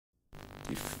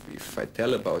if I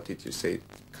tell about it, you say it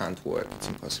can't work, it's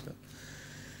impossible.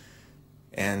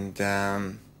 And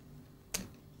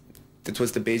that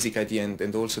was the basic idea,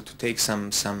 and also to take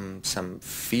some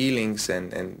feelings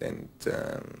and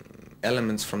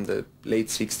elements from the late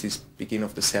 60s, beginning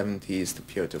of the 70s, the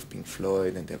period of Pink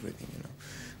Floyd and everything, you know.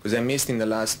 Because I missed in the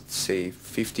last, say,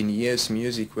 15 years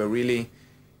music where really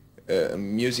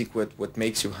music what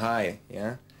makes you high,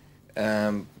 yeah.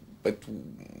 But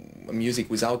music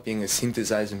without being a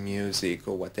synthesizer music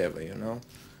or whatever, you know.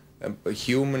 A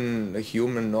human,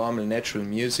 normal, natural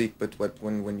music, but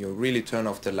when you really turn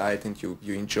off the light and you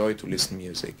enjoy to listen to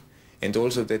music. And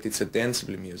also that it's a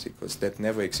danceable music, because that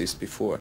never exists before.